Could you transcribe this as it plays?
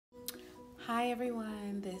Hi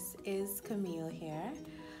everyone, this is Camille here.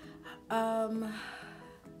 Um,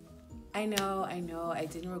 I know, I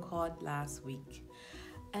didn't record last week,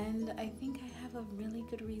 and I think I have a really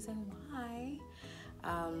good reason why.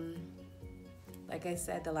 Um, like I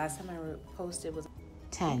said, the last time I posted was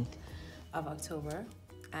 10th of October,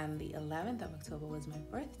 and the 11th of October was my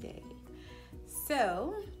birthday.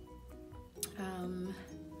 So,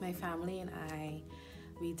 my family and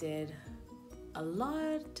we did a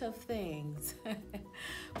lot of things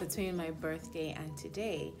between my birthday and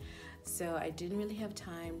today. So I didn't really have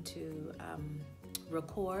time to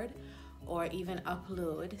record or even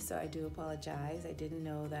upload. So I do apologize. I didn't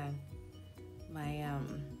know that my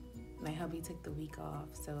hubby took the week off.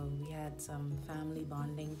 So we had some family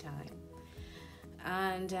bonding time.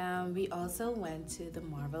 And we also went to the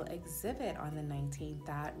Marvel exhibit on the 19th.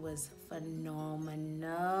 That was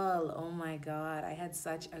phenomenal. Oh my God, I had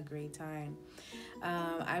such a great time.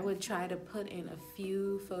 I would try to put in a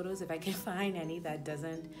few photos if I can find any that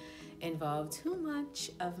doesn't involve too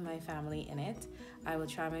much of my family in it. I will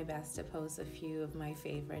try my best to post a few of my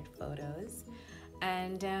favorite photos.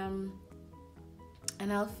 And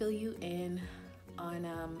I'll fill you in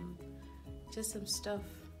on just some stuff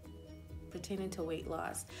pertaining to weight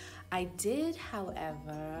loss. I did,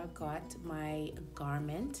 however, got my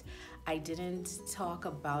garment. I didn't talk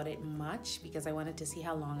about it much because I wanted to see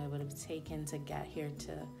how long it would have taken to get here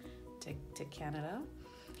to Canada,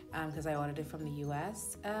 because I ordered it from the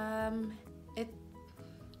US.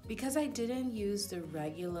 Because I didn't use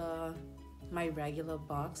my regular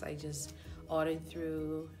box, I just ordered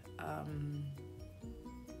through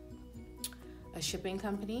a shipping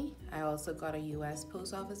company. I also got a US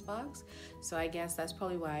post office box, so I guess that's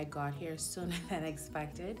probably why I got here sooner than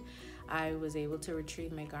expected. I was able to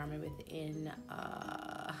retrieve my garment within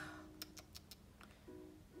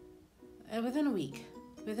a week.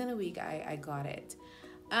 Within a week, I got it.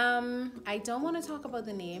 I don't want to talk about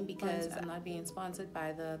the name because I'm not being sponsored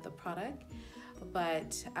by the product,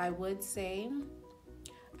 but I would say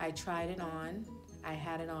I tried it on. I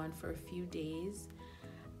had it on for a few days.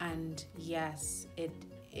 And yes, I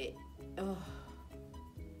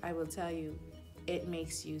will tell you, it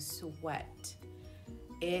makes you sweat.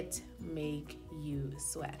 It make you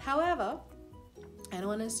sweat. However, I don't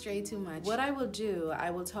want to stray too much. What I will do, I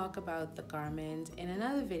will talk about the garment in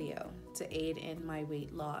another video to aid in my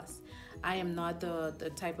weight loss. I am not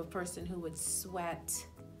the type of person who would sweat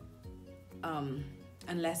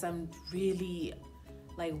unless I'm really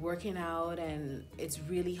like working out and it's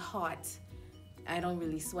really hot. I don't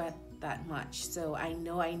really sweat that much, so I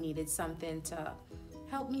know I needed something to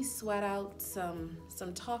help me sweat out some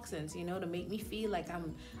toxins, to make me feel like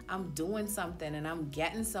I'm doing something and I'm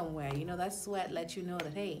getting somewhere. That sweat lets you know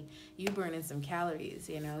that, hey, you burning some calories,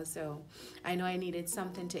 so I know I needed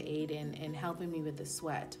something to aid in helping me with the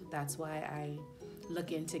sweat. That's why I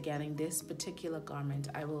look into getting this particular garment.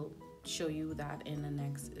 I will show you that in the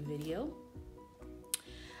next video.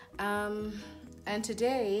 And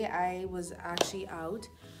today I was actually out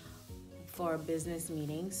for a business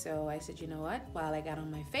meeting. So I said, you know what? While I got on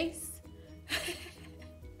my face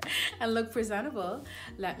and look presentable,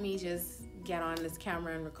 let me just get on this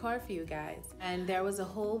camera and record for you guys. And there was a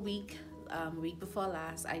whole week before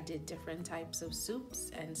last, I did different types of soups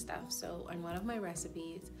and stuff. So, and one of my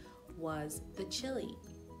recipes was the chili.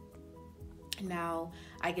 Now,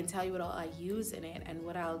 I can tell you what all I use in it, and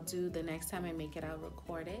what I'll do the next time I make it, I'll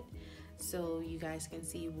record it so you guys can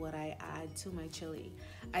see what I add to my chili.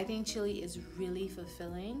 I think chili is really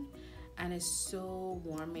fulfilling and it's so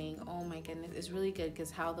warming. Oh my goodness, it's really good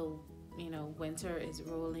because how the winter is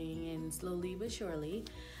rolling in slowly but surely.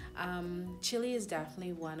 Chili is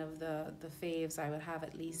definitely one of the faves I would have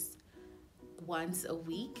at least once a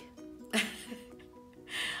week.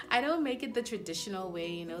 I don't make it the traditional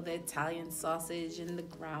way, the Italian sausage and the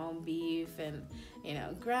ground beef, and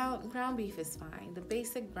ground beef is fine. The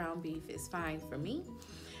basic ground beef is fine for me.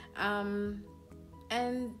 And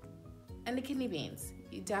the kidney beans.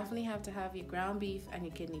 You definitely have to have your ground beef and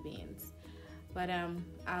your kidney beans. But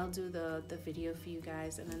I'll do the video for you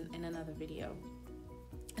guys in another video.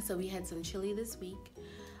 So we had some chili this week.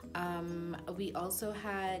 We also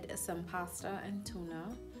had some pasta and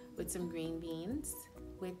tuna with some green beans,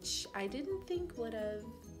 which I didn't think would have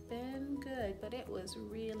been good, but it was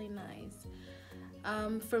really nice.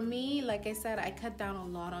 For me, like I said, I cut down a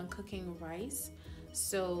lot on cooking rice,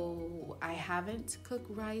 so I haven't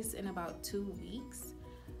cooked rice in about 2 weeks.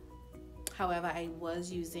 However, I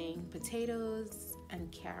was using potatoes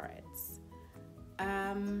and carrots.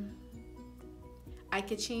 I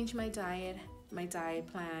could change my diet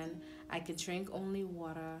plan. I could drink only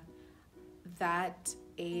water. That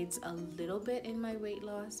aids a little bit in my weight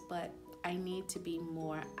loss, but I need to be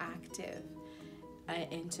more active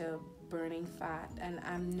into burning fat.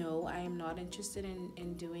 And no, I am not interested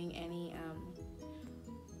in doing any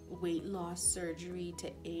weight loss surgery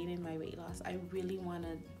to aid in my weight loss. I really want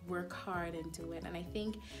to work hard into it. And I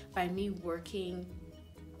think by me working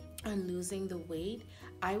on losing the weight,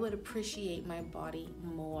 I would appreciate my body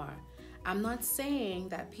more. I'm not saying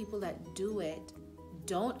that people that do it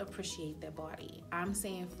don't appreciate their body. I'm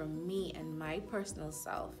saying for me and my personal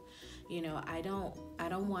self, you know, I don't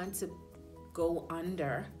want to go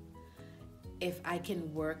under if I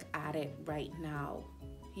can work at it right now.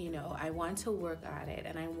 You know, I want to work at it,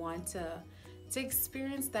 and I want to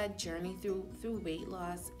experience that journey through weight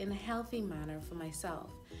loss in a healthy manner for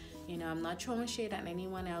myself. You know, I'm not throwing shade at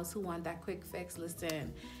anyone else who want that quick fix.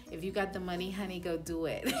 Listen, if you got the money, honey, go do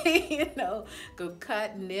it. You know, go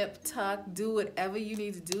cut, nip, tuck, do whatever you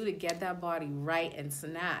need to do to get that body right and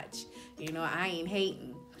snatch. You know, I ain't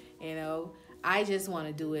hating. You know, I just want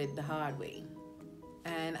to do it the hard way,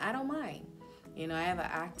 and I don't mind. You know, I have an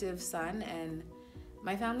active son, and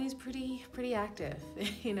my family is pretty active.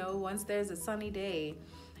 You know, once there's a sunny day,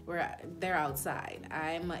 they're outside.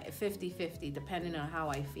 I'm 50-50 depending on how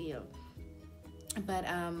I feel. But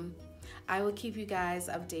I will keep you guys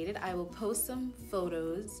updated. I will post some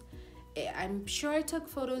photos. I'm sure I took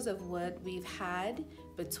photos of what we've had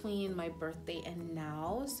between my birthday and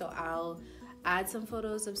now, so I'll add some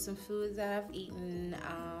photos of some foods that I've eaten.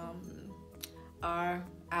 Our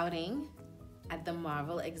outing at the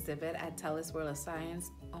Marvel exhibit at Telus World of Science.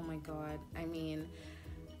 Oh my God. I mean,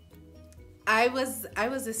 I was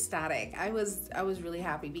ecstatic. I was really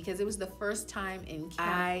happy because it was the first time in Canada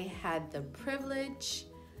I had the privilege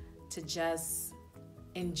to just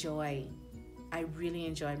enjoy. I really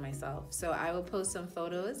enjoyed myself. So I will post some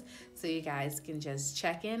photos so you guys can just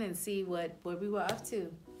check in and see what we were up to.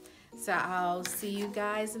 So I'll see you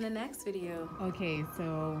guys in the next video. Okay,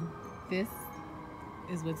 so this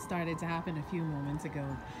is what started to happen a few moments ago.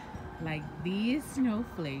 Like, these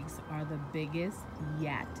snowflakes are the biggest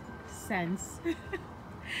yet since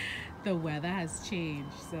the weather has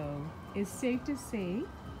changed. So it's safe to say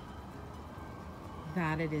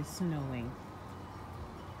that it is snowing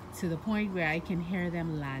to the point where I can hear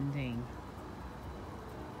them landing.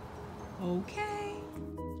 Okay.